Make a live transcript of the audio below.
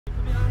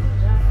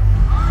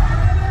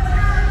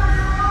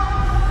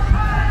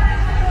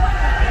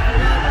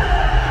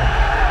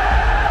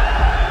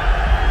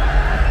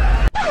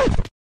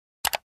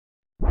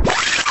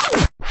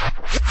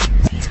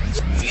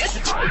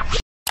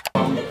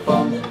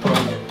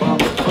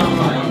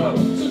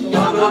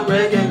not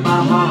breaking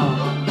my heart.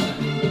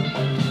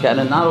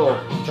 Getting in that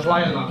or? Just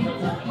lying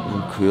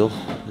there. Cool.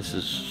 This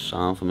is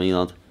sound for me,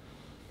 lad.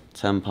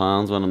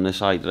 £10 when I'm this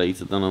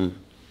hydrated and I'm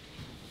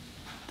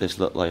this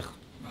look like,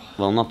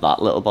 well, not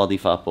that little body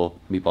fat, but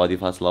my body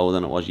fat's lower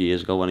than it was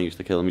years ago when I used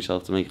to kill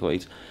myself to make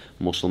weight.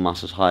 Muscle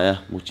mass is higher,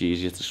 much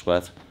easier to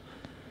sweat.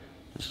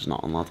 This is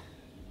nothing, lad.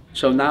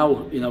 So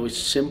now, you know, it's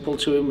simple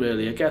to him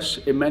really. I guess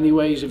in many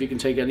ways, if you can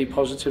take any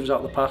positives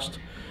out of the past,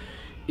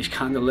 he's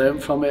kind of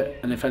learned from it,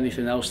 and if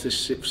anything else,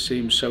 this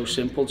seems so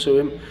simple to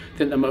him. I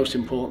think the most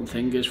important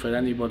thing is for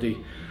anybody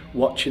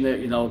watching it,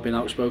 you know, I've been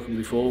outspoken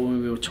before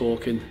when we were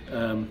talking,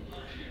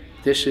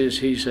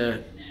 he's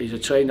a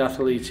trained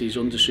athlete, he's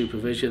under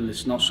supervision.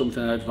 It's not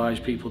something I advise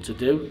people to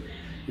do,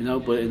 you know,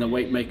 but in a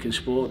weight making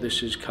sport,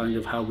 this is kind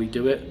of how we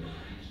do it.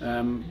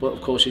 But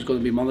of course he's going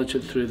to be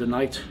monitored through the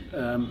night.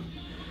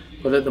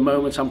 But at the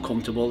moment I'm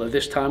comfortable at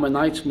this time of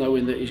night,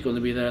 knowing that he's going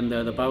to be there and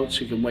thereabouts.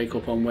 He can wake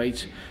up on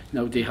weight,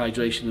 no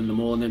dehydration in the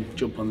morning,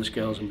 jump on the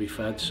scales and be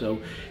fed. So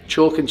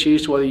chalk and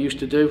cheese to what he used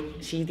to do.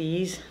 See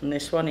these and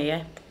this one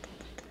here,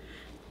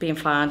 being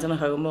found in a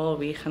home all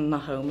week, and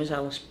that home is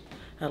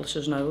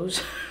Alice's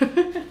nose.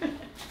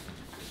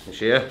 You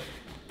see it?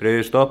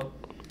 Bruised up.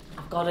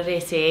 I've got it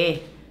right here.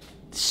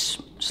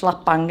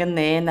 Slap bang in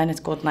there and then it's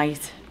good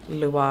night,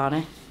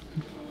 Luana.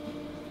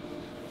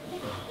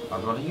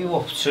 What are you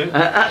up to?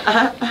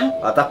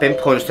 I've been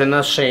punched in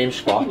the same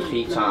spot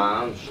 3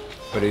 times.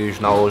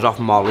 Bruised nose off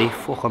Molly,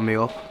 fucking me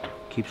up.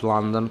 Keeps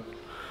landing.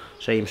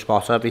 Same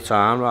spot every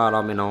time, right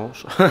on my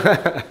nose.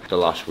 The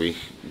last week,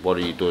 what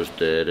he does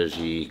there is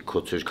he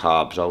cuts his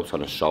carbs out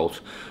and his salt.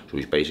 So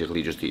he's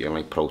basically just eating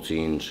like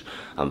proteins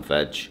and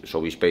veg.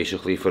 So he's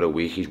basically, for a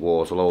week, he's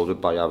water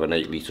loaded by having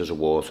 8 litres of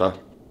water.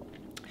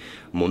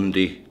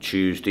 Monday,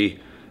 Tuesday,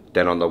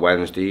 then on the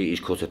Wednesday,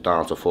 he's cut it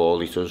down to 4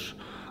 litres.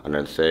 And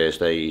then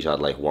Thursday he's had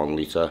like 1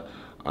 litre,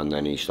 and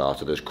then he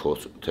started his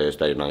cut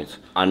Thursday night.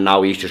 And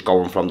now he's just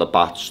going from the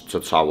bats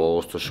to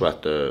towels to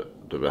sweat the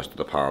rest of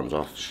the pounds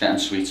off. Just getting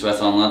sweet sweat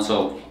on, lad,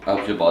 so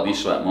helps your body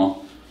sweat more.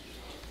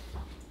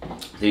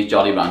 These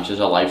Jolly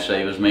Ranchers are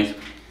lifesavers, mate.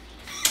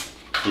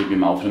 Keep your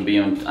mouth from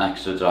being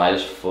extra dry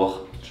as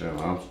fuck.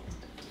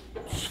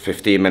 It's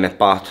 15-minute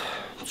bath,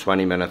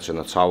 20 minutes in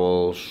the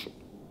towels.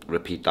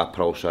 Repeat that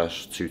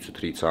process 2 to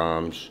 3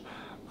 times,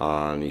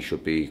 and he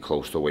should be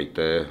close to weight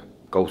there.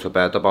 Go to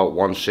bed about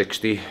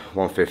 160,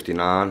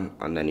 159,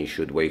 and then he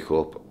should wake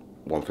up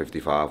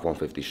 155,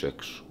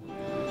 156.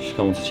 Just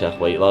going to check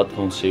weight, lad,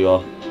 go and see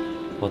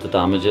what the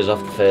damage is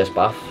after the first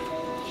bath.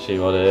 See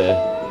what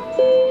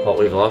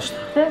we've lost.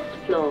 First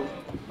floor.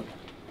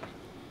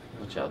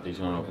 Watch out, he's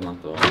going to open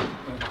that door.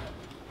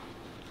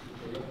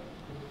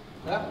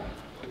 Yeah.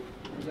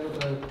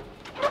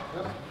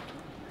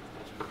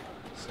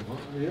 So what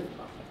are you?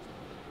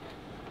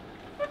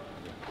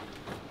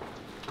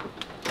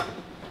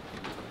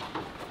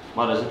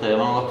 What is it there? I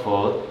want to look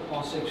forward.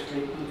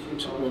 160,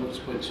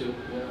 1.2,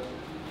 yeah,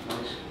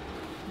 nice.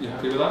 You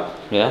happy with that?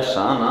 Yeah,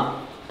 sound that.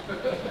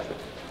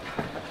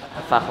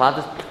 Fat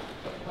lad.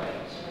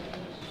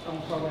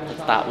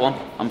 It's that one.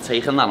 I'm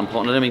taking that and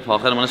putting it in my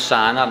pocket. I'm going to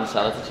sign that and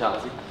sell it to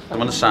charity. I'm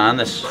going to sign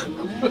this. I'm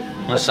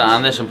going to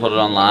sign this and put it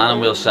online,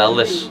 and we'll sell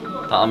this.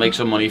 That'll make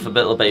some money for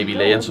little baby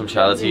Lee and some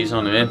charities, you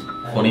know what I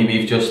mean? Funny,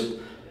 we've just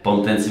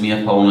bumped into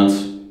my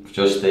opponent.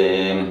 Just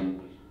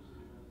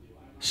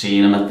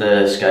seeing him at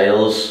the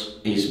scales.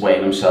 He's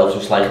weighing himself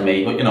just like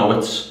me, but you know,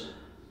 it's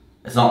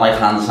not like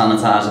hand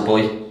sanitizer,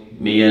 boy.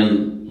 Me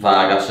and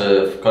Vargas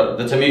have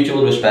got, it's a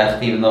mutual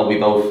respect, even though we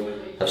both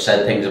have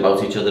said things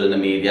about each other in the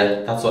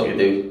media. That's what you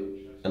do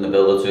in the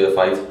build-up to a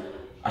fight.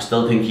 I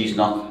still think he's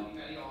not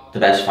the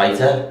best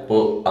fighter,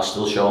 but I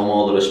still show him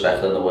all the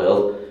respect in the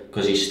world,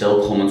 because he's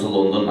still coming to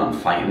London and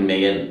fighting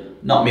me in,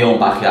 not my own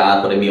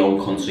backyard, but in my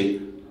own country.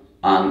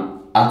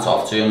 And hats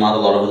off to him. I had a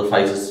lot of other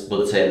fighters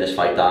would have turned this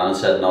fight down and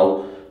said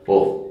no,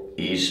 but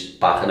he's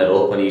backing it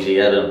up and he's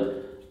here, and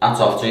hats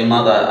off to him,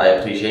 lad. I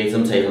appreciate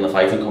him taking the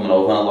fight and coming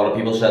over, and a lot of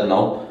people said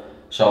no.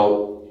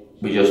 So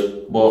we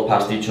just walked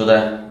past each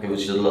other, give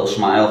each other a little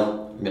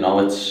smile. You know,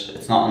 it's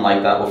nothing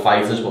like that. We're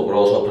fighters, but we're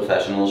also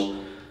professionals.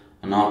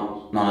 And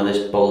none of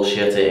this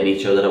bullshit hitting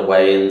each other at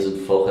weigh-ins and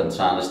fucking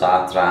trying to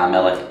start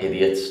drama like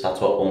idiots. That's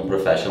what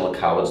unprofessional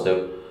cowards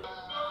do.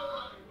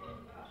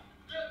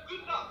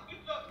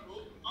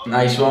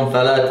 Nice one,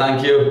 fella,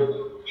 thank you.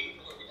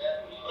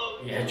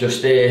 Yeah,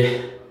 just a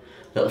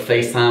little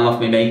FaceTime off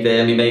my mate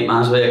there. My mate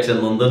Maz works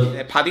in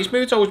London. Paddy's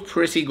mood's always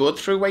pretty good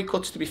through weight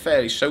cuts, to be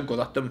fair. He's so good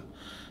at them.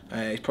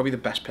 He's probably the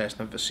best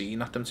person I've ever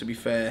seen at them, to be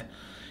fair.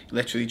 He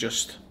literally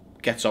just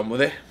gets on with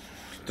it.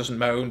 Doesn't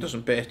moan,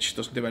 doesn't bitch,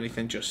 doesn't do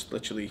anything, just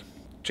literally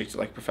treats it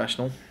like a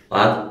professional.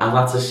 Lad, I've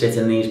had to sit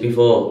in these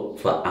before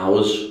for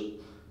hours.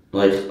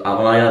 Like, haven't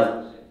I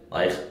had?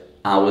 Like,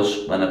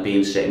 hours when I've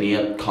been sitting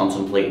here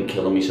contemplating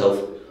killing myself,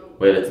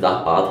 where it's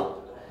that bad.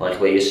 Like,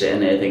 where you're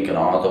sitting there thinking,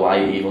 oh, do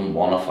I even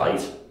want to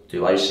fight?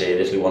 Do I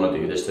seriously want to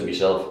do this to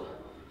myself?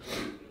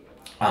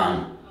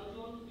 And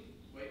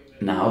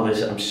now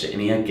I'm sitting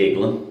here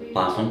giggling,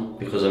 laughing,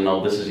 because I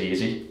know this is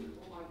easy.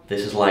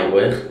 This is light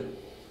work.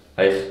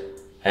 Like,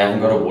 I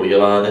haven't got to worry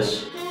about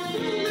this. Spinning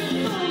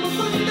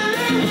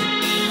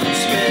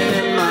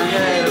my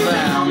head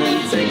around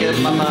and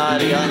taking my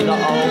body under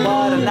all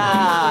water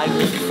night.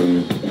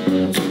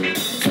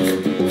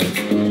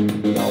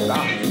 Well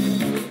done.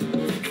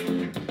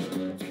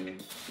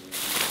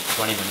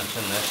 20 minutes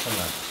in this and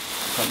then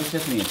Probably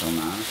 15 until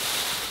now.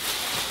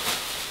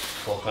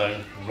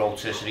 fucking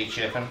rotisserie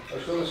chicken. I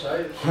was going to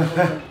say,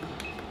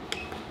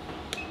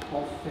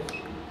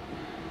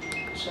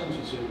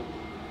 72.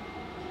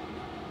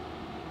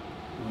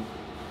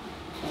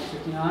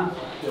 159.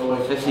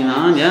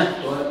 59,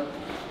 yeah.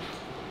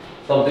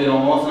 Don't do no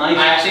more tonight.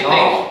 I actually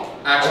think,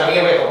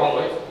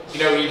 you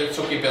know, you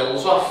took your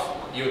bills off,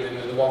 you were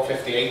doing the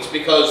 158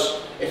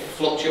 because it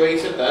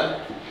fluctuated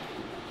then.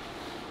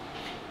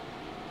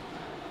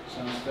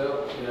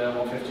 Still, yeah,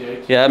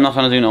 158. Yeah, I'm not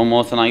going to do no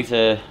more tonight.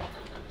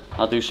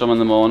 I'll do some in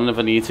the morning if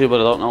I need to,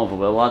 but I don't know if I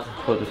will, lad.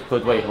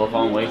 Could wait, I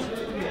can't wait.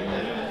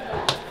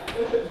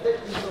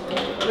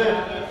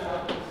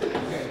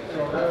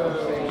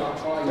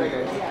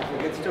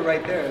 It's still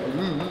right there.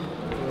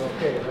 We're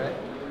okay, right?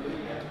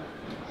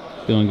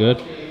 Feeling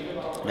good?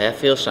 Yeah,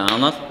 feel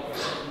sound, lad.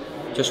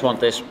 Just want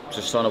this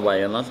just on the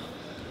way in, lad.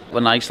 We're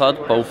nice, lad.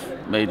 Both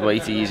made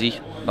weight easy,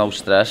 no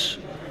stress.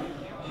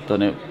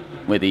 Done it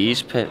with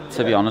ease,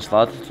 to be honest,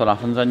 lad. That's what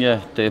happens when you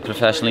do it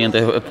professionally and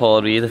do it with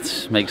Paul Reed.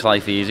 It makes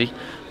life easy.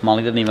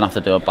 Molly didn't even have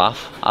to do a bath.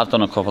 I've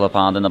done a couple of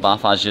pounds in the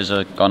bath, as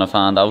you're gonna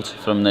find out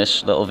from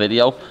this little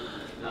video.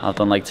 I've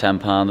done like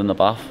 £10 in the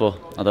bath, but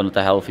I done it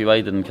the healthy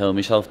way, didn't kill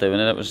myself doing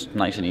it. It was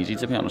nice and easy,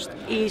 to be honest.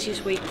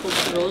 Easiest weight cut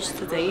for us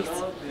to date,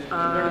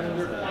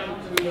 and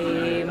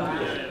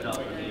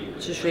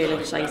just really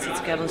excited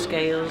to get on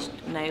scales,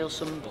 nail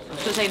some, I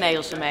was going to say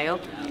nail some ale,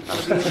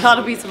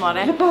 that'll be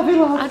tomorrow.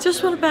 I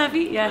just want a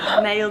bevy,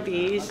 yeah, nail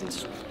these and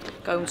just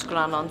go and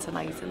scran on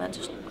tonight and then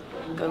just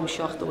go and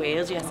shock the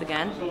wheels yet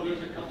again.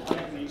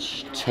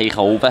 Take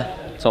over,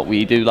 that's what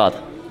we do, lad.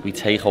 We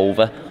take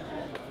over.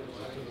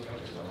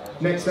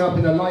 Next up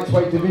in the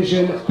lightweight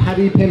division,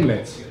 Paddy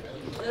Pimblett.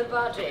 The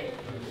Baddy.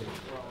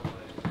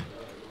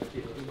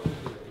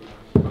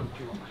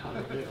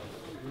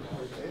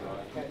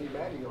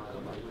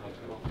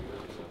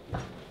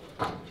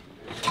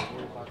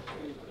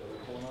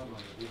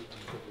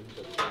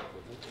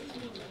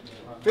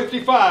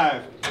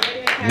 $55.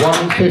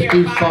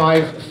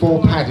 155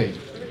 for Paddy.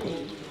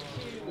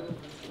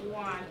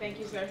 Thank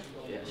you, sir.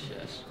 Yes,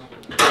 yes.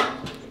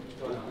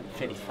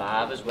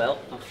 55 as well,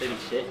 not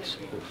 36,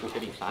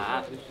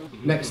 55.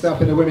 Next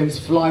up in the women's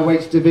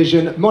flyweight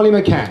division, Molly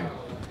McCann.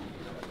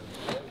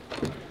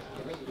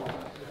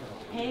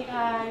 Hey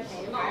guys.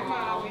 Hi,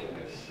 Molly.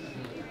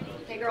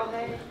 Hey girl,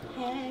 hey.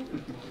 Hey.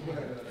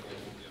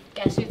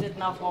 Guess who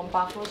didn't have one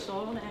battle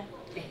son,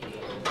 eh?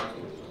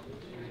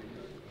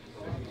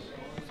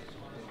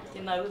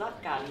 You know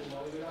that guy?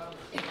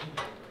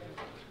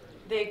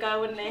 They're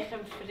going Nick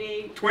and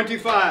 3.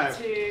 25.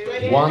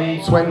 2.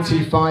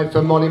 125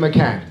 for Molly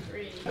McCann.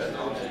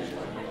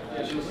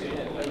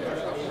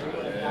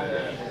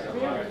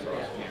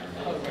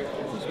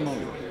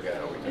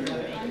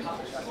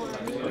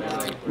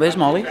 Where's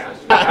Molly? Yeah,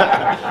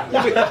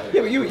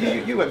 but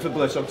you went for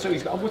blood, so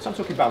he's got. I'm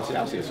talking about it.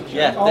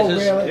 Yeah,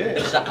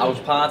 this is a house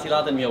party,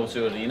 lad, in the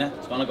O2 Arena.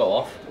 It's gonna go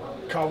off.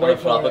 Can't wait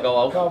for it. Go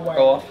out. Can't wait.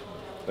 Go off.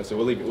 So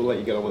we'll let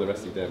you get on with the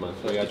rest of your day, man.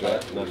 So yeah,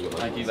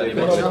 Thank you very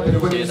Next up in the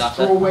much. women's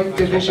strawweight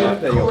division,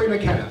 Corey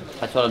McKenna.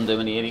 That's what I'm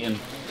doing here, eating.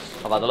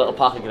 I've had a little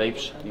pack of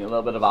grapes, eating a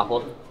little bit of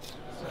apple.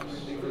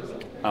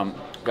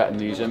 Getting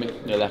these in me,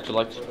 the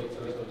electrolytes.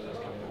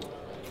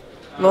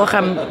 Look,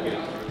 I'm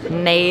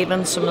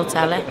nailing some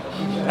Nutella.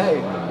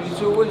 Hey,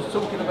 he's always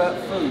talking about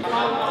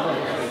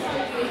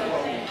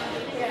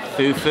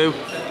food. Foo,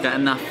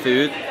 getting that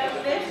food.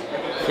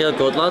 Feel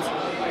good, lad.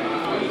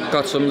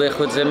 Got some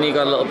liquids in me,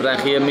 got a little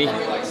brekkie in me.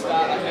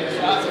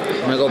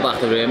 I'm gonna go back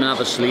to the room and have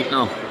a sleep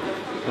now.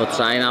 We'll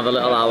try and have a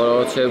little hour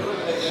or two.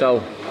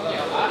 So,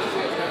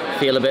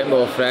 feel a bit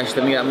more fresh.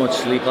 Didn't get much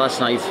sleep last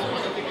night.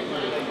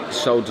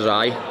 So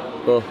dry.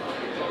 But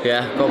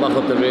yeah, go back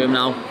up the room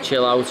now,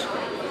 chill out.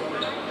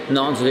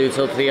 Nothing to do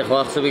till 3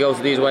 o'clock till we go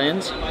to these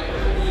weigh-ins.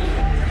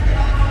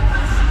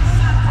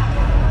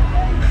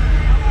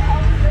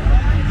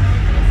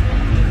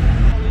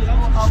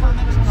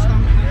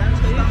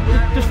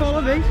 Just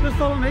follow me. Just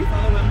follow me.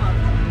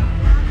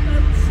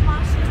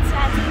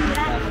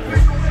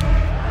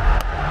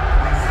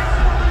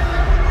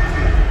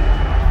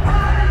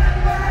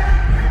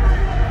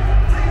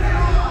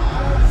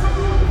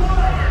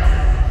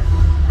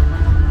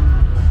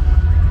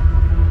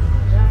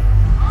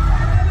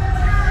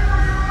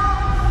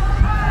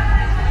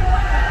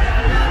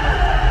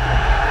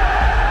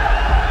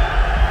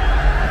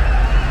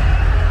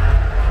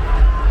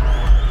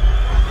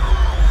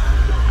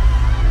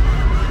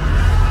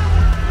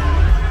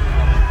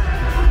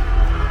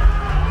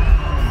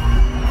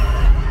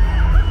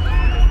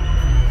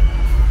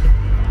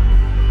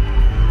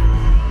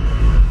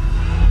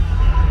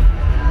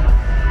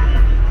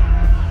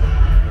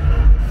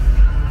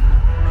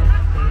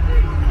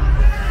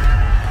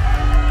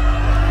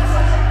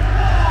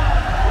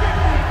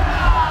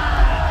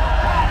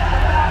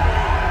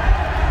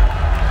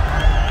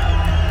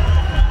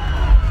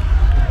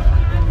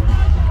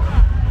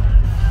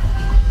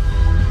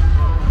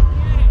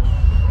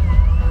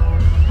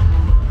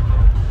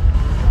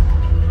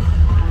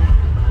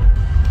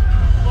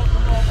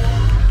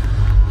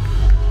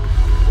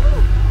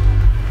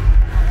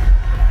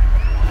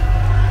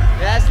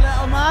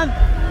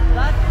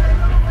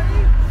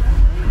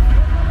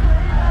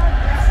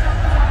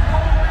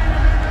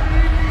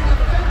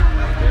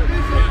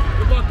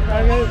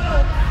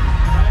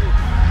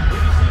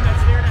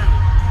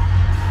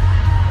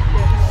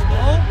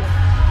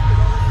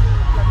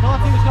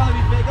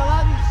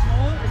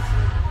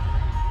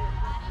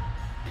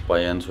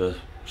 rounds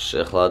were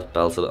sick, lad.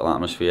 Belted little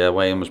atmosphere.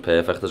 Weighing was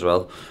perfect as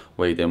well.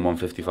 Weighed in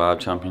 155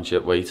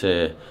 championship weight.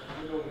 The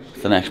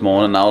next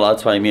morning now, lad,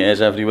 20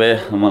 metres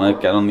everywhere. I'm gonna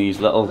get on these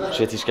little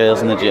shitty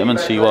scales in the gym and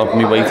see what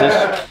my weight is.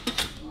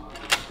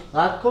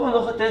 Lad, come and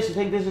look at this. You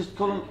think this is just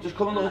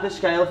come and look at this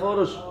scale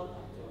for us?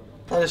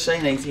 That is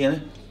saying 80,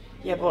 innit?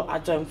 Yeah, but I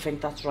don't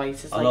think that's right.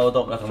 It's I know I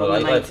don't reckon the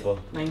right weight, but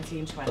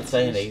 1920. it's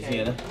saying 80,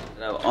 innit?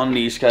 Now, on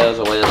these scales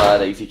I weigh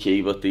about 80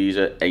 kg, but these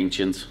are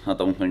ancient. I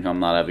don't think I'm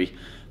that heavy.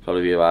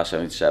 Probably be about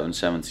 77,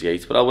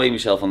 78. But I'll weigh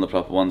myself on the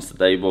proper ones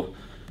today. But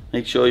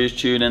make sure you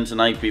tune in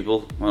tonight,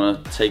 people. I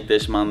want to take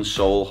this man's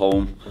soul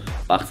home,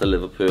 back to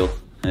Liverpool.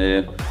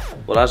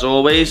 But as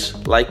always,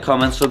 like,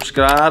 comment,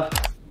 subscribe.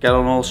 Get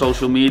on all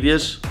social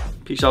medias.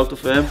 Peace out, the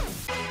firm.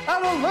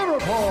 Hello,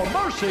 Liverpool,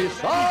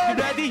 Merseyside.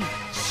 Ready?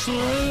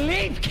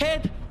 Sleep,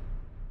 kid.